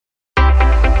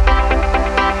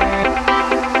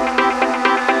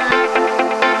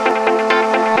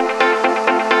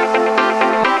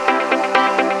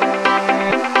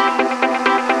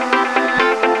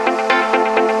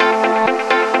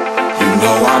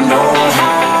know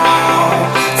how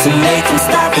to make them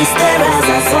stop and stare as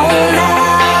I zone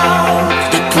out.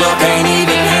 The club can't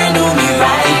even handle me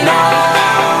right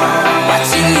now.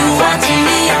 Watching you, watching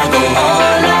me, I go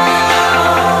all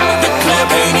out. The club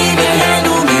can't even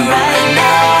handle me right now.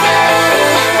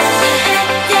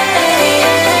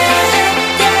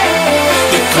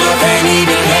 The club can't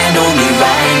even handle me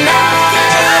right now.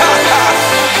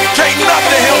 Can't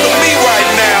nothing handle me right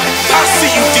now. I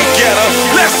see you, D-Getter,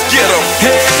 let's get 'em.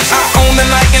 Hey, I own the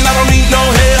night and I don't need no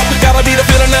help. Gotta be the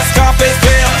feeling that Scarface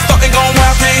feel. Starting going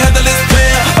wild, can't handle this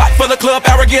pill. Fight for the club,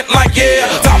 arrogant like yeah.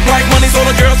 Top like money, so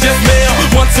the girls just mail.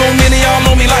 One too many, y'all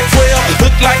know me like 12.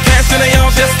 Look like cash and they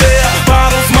all just there.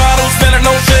 Bottles, models, spending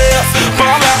no shares.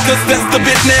 Fall out, cause that's the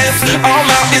business. All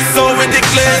out, it's so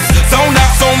ridiculous. Zone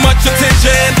out, so much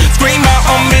attention. Scream out,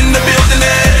 I'm in the building.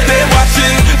 They're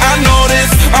watching, I know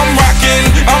this. I'm rocking,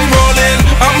 I'm rolling,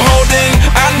 I'm holding.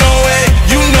 I know it,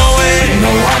 you know it. You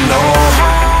know I know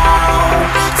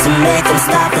how to make them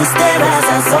stop and stare as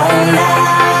I zone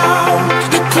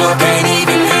out. The club can't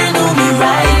even handle me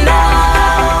right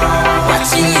now.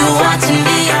 Watching you, watching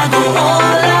me, I go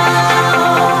all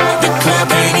out. The club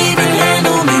can't even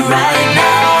handle me right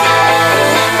now.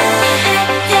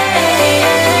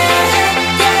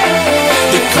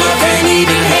 The club can't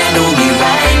even handle me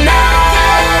right now.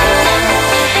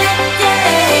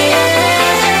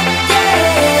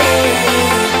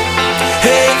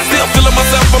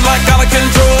 Myself, I'm like out of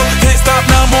control. Can't stop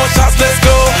now, more shots, let's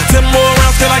go. 10 more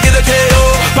rounds, can I get a KO?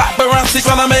 Paparazzi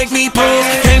tryna make me pose.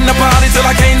 Came to party till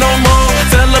I can't no more.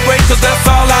 Celebrate cause that's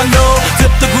all I know.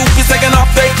 Tip the groupies taking off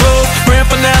their clothes. Grand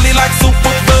finale like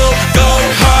Super Bowl. Go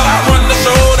hard, I run the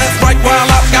show. That's right, while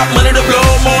I got money to blow.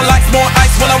 More lights, more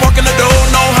ice when I walk in the door.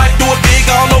 No hype, do it big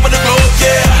all over the globe.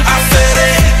 Yeah, I said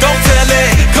it, don't tell it.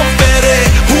 Confetti,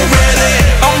 who ready?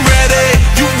 I'm ready,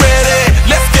 you ready?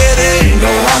 Let's get it. You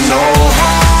know I know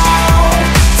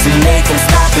to make them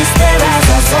stop and stare as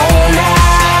I zone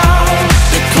out.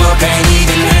 The club can't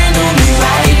even handle me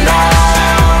right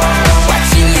now.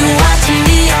 Watching you, watching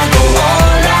me, I go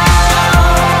all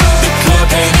out. The club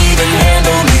can't even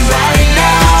handle me right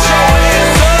now.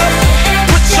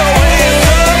 Put your hands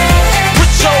up, put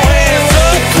your hands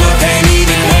up. The club can't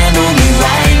even handle me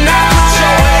right now. Put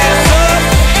your hands up,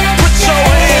 put your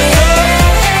hands up,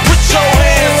 put your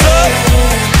hands up.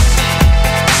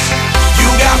 You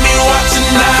got me watching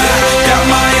now, got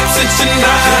my attention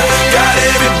now. Got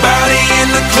everybody in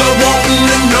the club wanting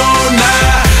to know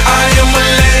now. I am a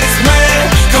ladies man,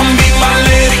 come be my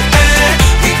lady and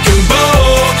we can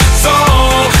both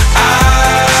song.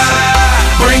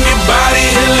 Bring your body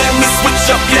and let me switch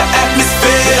up your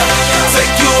atmosphere.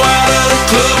 Take you out of the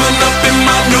club and up in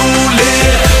my new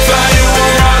lid. Fly you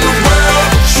around the world,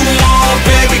 what you want,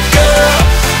 baby girl?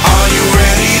 Are you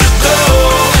ready to go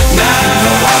now?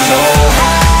 I know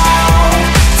how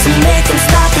to make them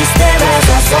stop and stare as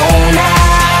I zone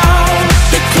out.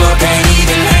 The club can't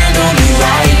even handle me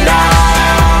right now.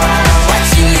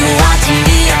 Watching you, watching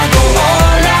me, I go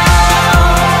all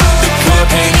out. The club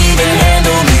can't even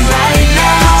handle me right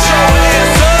now. Put your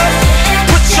hands up,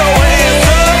 put your hands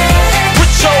up,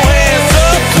 put your hands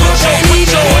up. The club can't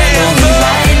even handle me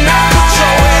right now. Put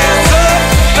your hands up,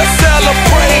 let's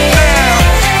celebrate now.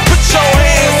 Put your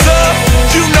hands up,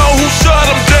 you know who shut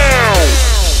 'em down.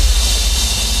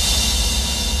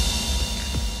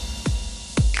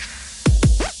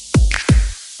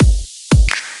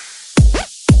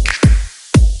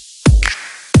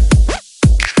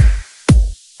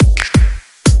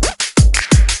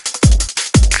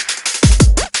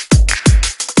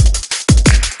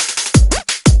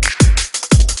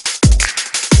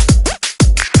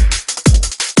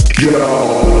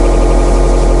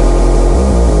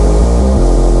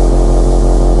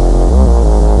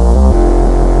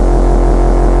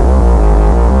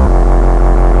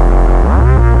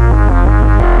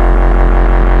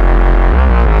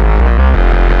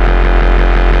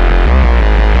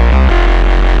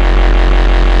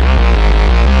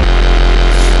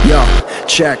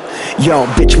 Check. Yo,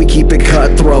 bitch, we keep it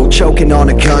cutthroat. Choking on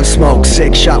a gun smoke.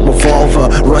 6-shot revolver.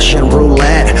 Russian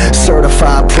roulette.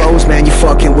 Certified pros, man, you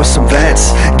fucking with some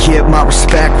vets. Give my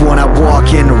respect when I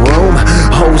walk in the room.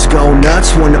 Hoes go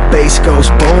nuts when the bass goes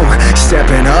boom.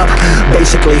 Stepping up,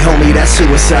 basically, homie, that's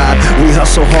suicide. We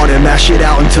hustle hard and mash it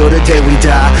out until the day we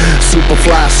die. Super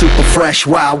fly, super fresh,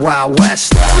 wild, wild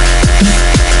west.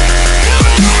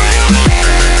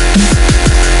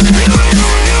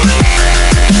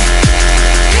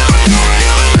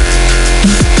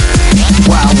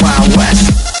 Wild, wild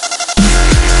west.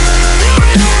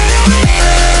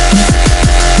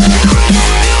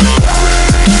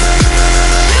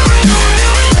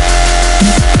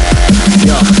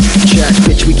 Yo.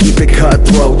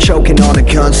 cutthroat, choking on a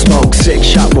gun smoke,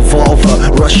 6-shot revolver,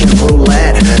 Russian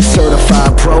roulette.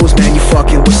 Certified pros, man, you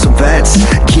fucking with some vets.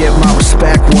 Get my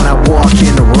respect when I walk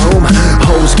in the room.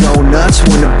 Hoes go nuts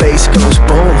when the bass goes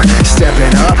boom.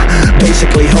 Stepping up,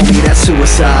 basically homie, that's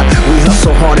suicide. We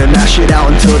hustle hard and mash it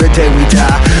out until the day we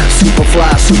die. Super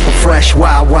fly, super fresh,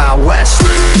 wild, wild west.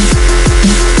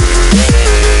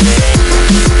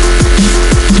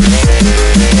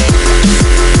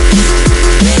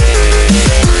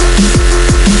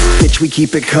 Bitch, we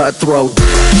keep it cutthroat.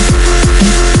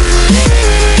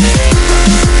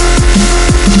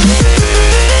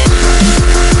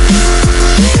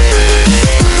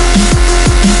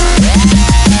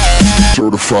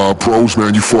 Certified pros,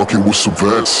 man, you fucking with some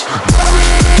vets.